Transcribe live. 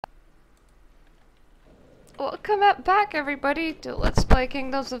back everybody to Let's Play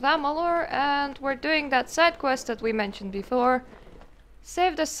Kingdoms of Amalur, and we're doing that side quest that we mentioned before.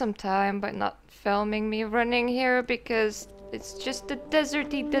 Saved us some time by not filming me running here because it's just a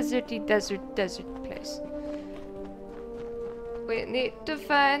deserty place. We need to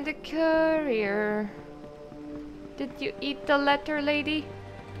find a courier. Did you eat the letter, lady?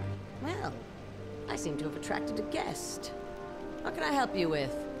 Well, I seem to have attracted a guest. What can I help you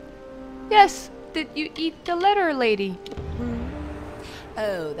with? Yes, did you eat the letter, lady?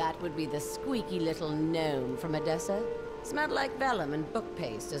 Oh, that would be the squeaky little gnome from Odessa. Smelled like vellum and book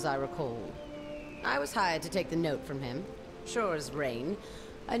paste, as I recall. I was hired to take the note from him. Sure as rain.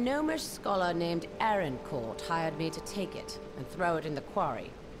 A gnomish scholar named Arancourt hired me to take it and throw it in the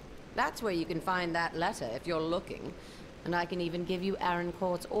quarry. That's where you can find that letter if you're looking. And I can even give you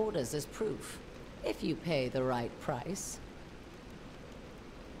Arancourt's orders as proof, if you pay the right price.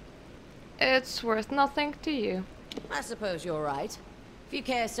 It's worth nothing to you. I suppose you're right. If you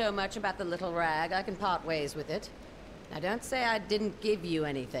care so much about the little rag, I can part ways with it. Now don't say I didn't give you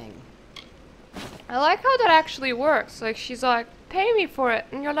anything. I like how that actually works. Like, she's like, pay me for it.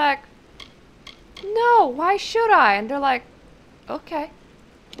 And you're like, no, why should I? And they're like, okay.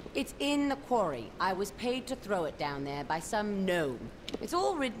 It's in the quarry. I was paid to throw it down there by some gnome. It's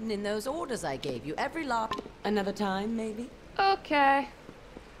all written in those orders I gave you. Every lot. Another time, maybe? Okay.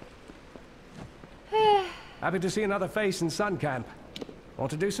 Happy to see another face in Sun Camp.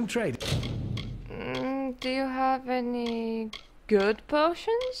 Want to do some trade? Do you have any good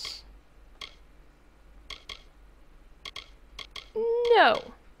potions? No.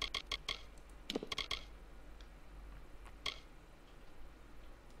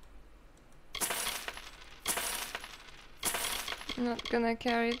 I'm not gonna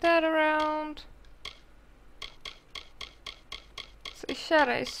carry that around.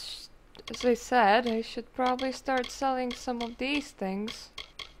 As I said, I should probably start selling some of these things,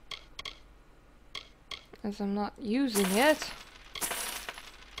 as I'm not using it.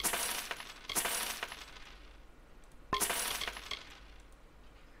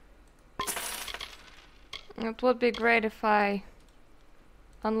 It would be great if I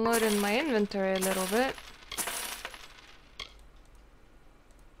unloaded my inventory a little bit.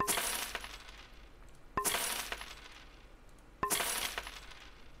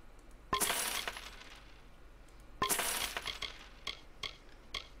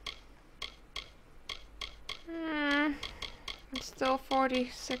 Still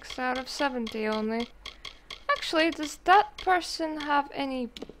 46 out of 70 only. Actually, does that person have any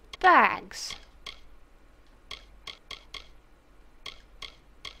bags?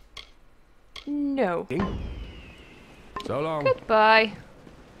 No. So long. Goodbye.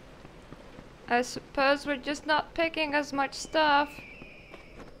 I suppose we're just not picking as much stuff.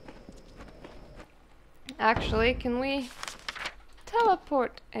 Actually, can we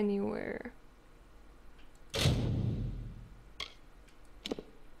teleport anywhere?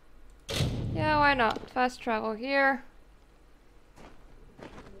 Yeah, why not? Fast travel here.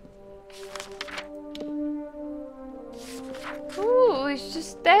 Ooh, it's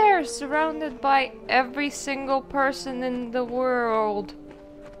just there, surrounded by every single person in the world.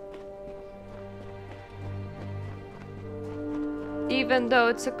 Even though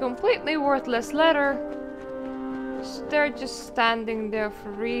it's a completely worthless letter, they're just standing there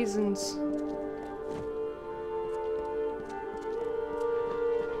for reasons.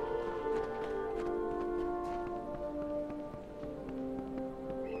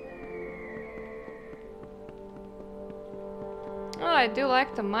 Oh, I do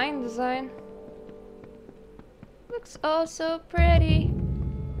like the mine design. Looks oh so pretty.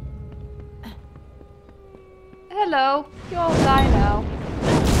 Hello, you all die now.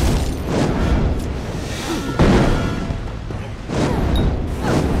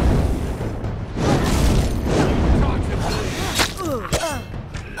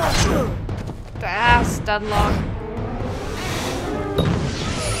 Stunlock.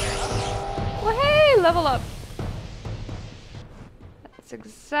 Well, hey, level up. That's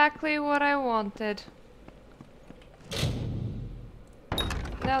exactly what I wanted.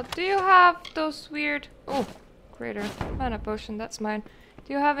 Now, do you have those weird... Oh, greater mana potion, that's mine.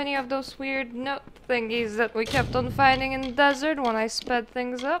 Do you have any of those weird note thingies that we kept on finding in the desert when I sped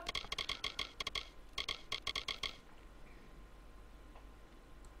things up?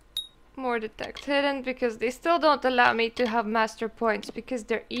 More detect hidden, because they still don't allow me to have master points because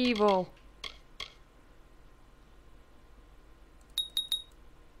they're evil.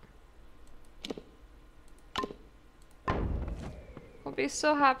 I'll be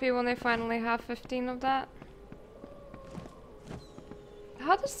so happy when I finally have 15 of that.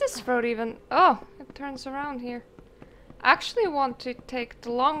 How does this road even... Oh, it turns around here. I actually want to take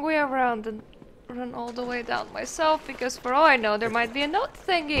the long way around and run all the way down myself, because for all I know, there might be a note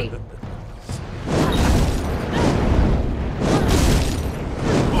thingy.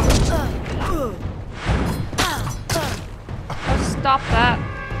 Oh, stop that.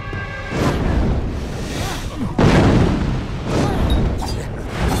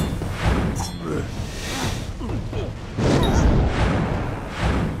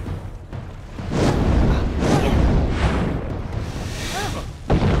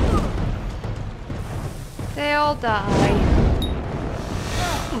 They all die.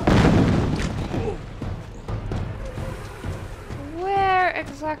 Where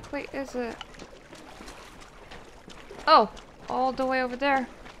exactly is it? Oh, all the way over there.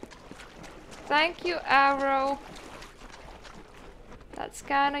 Thank you, arrow. That's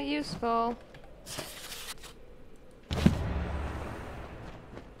kinda useful. I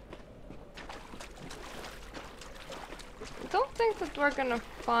don't think that we're gonna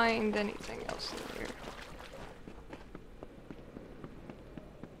find anything else in here.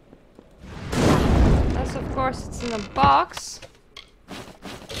 Unless, of course, it's in a box.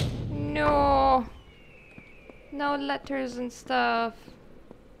 No. No letters and stuff.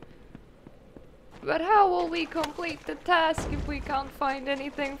 But how will we complete the task if we can't find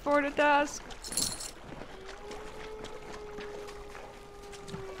anything for the task?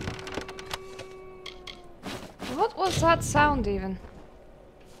 What was that sound even?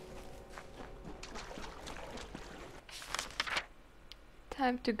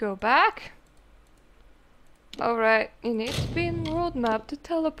 Time to go back. Alright, you need to be in the roadmap to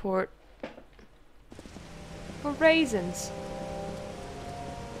teleport. For raisins.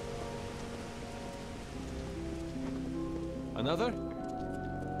 Another?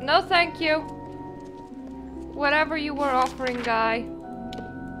 No thank you. Whatever you were offering, guy.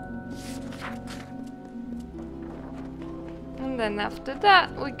 And then after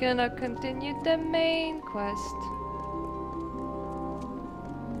that, we're gonna continue the main quest.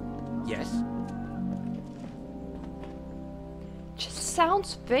 Yes? Just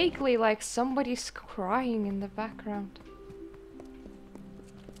sounds vaguely like somebody's crying in the background.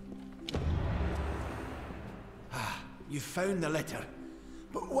 You found the letter.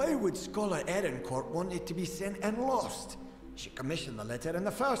 But why would Scholar Erincourt want it to be sent and lost? She commissioned the letter in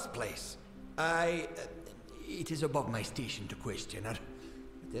the first place. It is above my station to question her.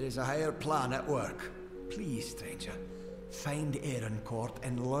 But there is a higher plan at work. Please, stranger, find Erincourt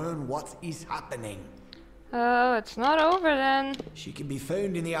and learn what is happening. Oh, it's not over then. She can be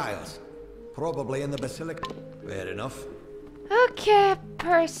found in the Isles. Probably in the Basilica. Fair enough. Okay,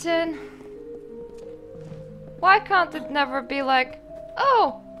 person. Why can't it never be like,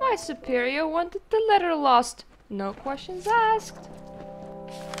 oh, my superior wanted the letter lost. No questions asked.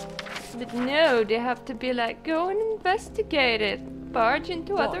 But no, they have to be like, go and investigate it. Barge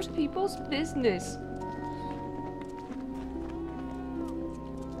into other people's business.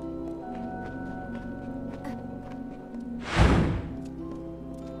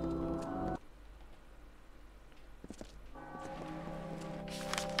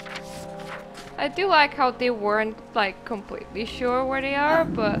 I do like how they weren't like completely sure where they are,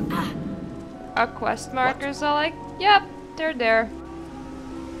 but our quest markers are like, yep, they're there.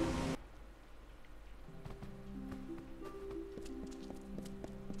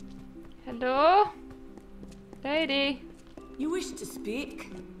 Hello? Lady? You wish to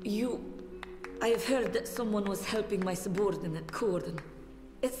speak? I have heard that someone was helping my subordinate, Corden.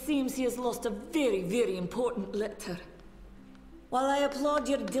 It seems he has lost a very, very important letter. While I applaud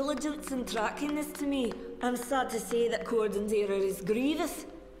your diligence in tracking this to me, I'm sad to say that Corden's error is grievous.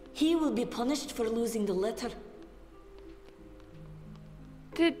 He will be punished for losing the letter.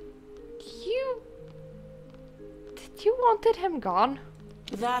 Did you wanted him gone?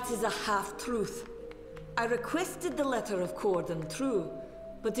 That is a half-truth. I requested the letter of Corden, true,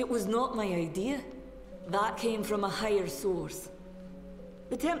 but it was not my idea. That came from a higher source.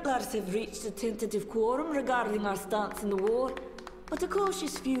 The Templars have reached a tentative quorum regarding our stance in the war, but a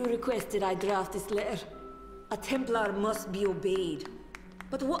cautious few requested I draft this letter. A Templar must be obeyed.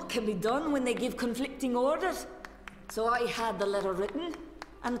 But what can be done when they give conflicting orders? So I had the letter written,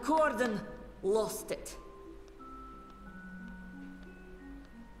 and Corden lost it.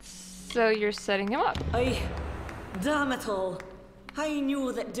 So you're setting him up? Damn it all. I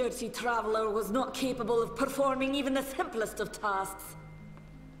knew that Dirty Traveler was not capable of performing even the simplest of tasks.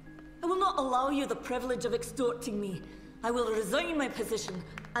 I will not allow you the privilege of extorting me. I will resign my position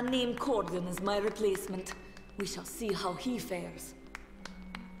and name Corden as my replacement. We shall see how he fares.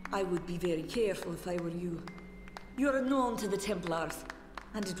 I would be very careful if I were you. You are known to the Templars.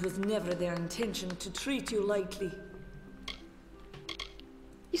 and it was never their intention to treat you lightly.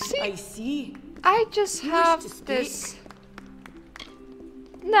 You see, I see. I just You wish have to speak? this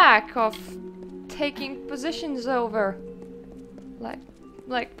knack of taking positions over.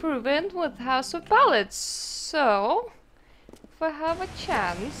 Like proven with House of Ballads. So, if I have a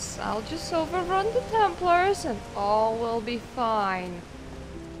chance, I'll just overrun the Templars and all will be fine.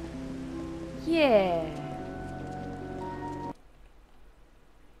 Yeah.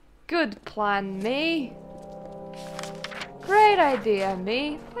 Good plan, me. Great idea,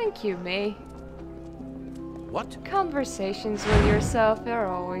 me. Thank you, me. What? Conversations with yourself are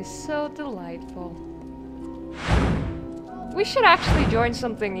always so delightful. We should actually join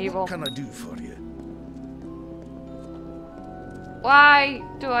something evil. What can I do for you? Why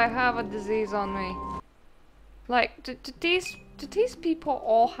do I have a disease on me? Like, do these people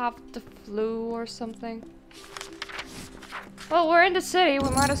all have the flu or something? Well, we're in the city, we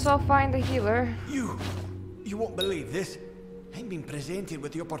might as well find the healer. You won't believe this. I'm being presented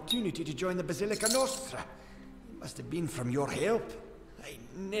with the opportunity to join the Basilica Nostra. It must have been from your help. I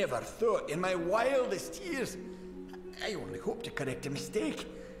never thought in my wildest years. I only hope to correct a mistake.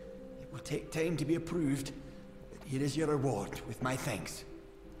 It will take time to be approved. But here is your reward with my thanks.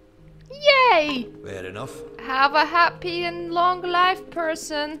 Yay! Fair enough. Have a happy and long life,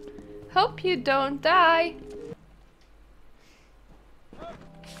 person. Hope you don't die.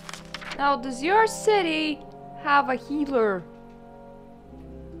 Now, does your city have a healer?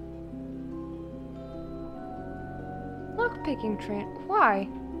 Lockpicking train. Why?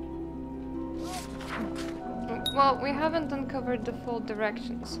 Well, we haven't uncovered the full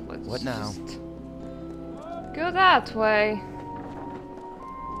directions. Let's What now? just go that way.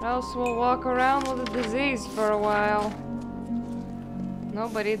 Or else we'll walk around with a disease for a while.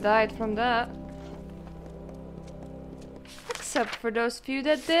 Nobody died from that. Except for those few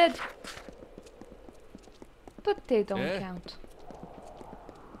that did. But they don't count.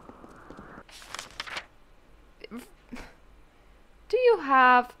 Do you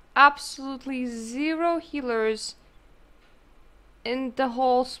have absolutely zero healers in the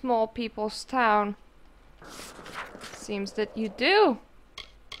whole small people's town? Seems that you do.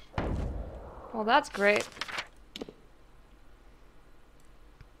 Well, that's great.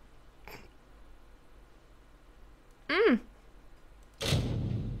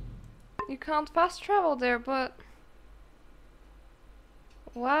 You can't fast travel there, but...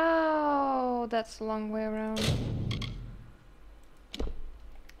 Wow, that's a long way around.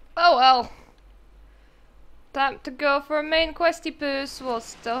 Oh well. Time to go for a main questy poos while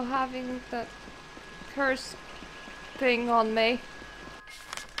still having that curse thing on me.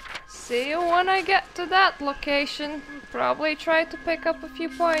 See you when I get to that location. Probably try to pick up a few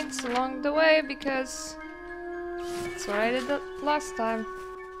points along the way because that's what I did the last time.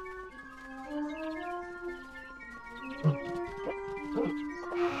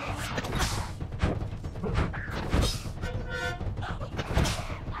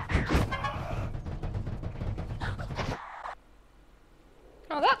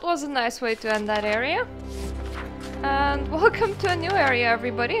 Oh, that was a nice way to end that area. And welcome to a new area,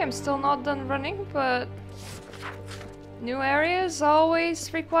 everybody. I'm still not done running, but new areas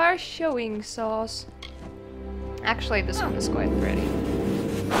always require showing saws. Actually, this one is quite pretty.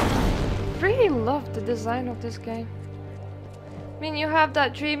 Really love the design of this game. I mean, you have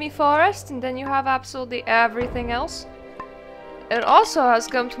that dreamy forest, and then you have absolutely everything else. It also has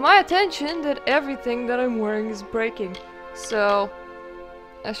come to my attention that everything that I'm wearing is breaking. So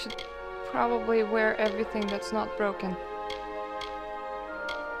I should probably wear everything that's not broken.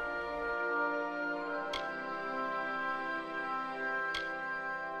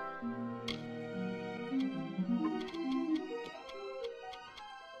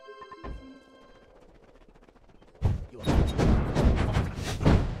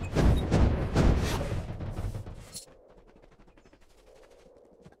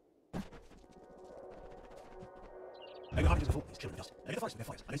 I got before these children dust. I get the forest with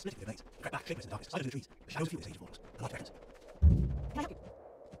their fires, and I split their blades. Crept back, shapeless in darkness, silent in the trees. The shadows feel this age of waters. The light beckons. Can I help you?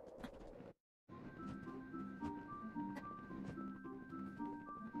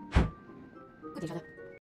 Good each other.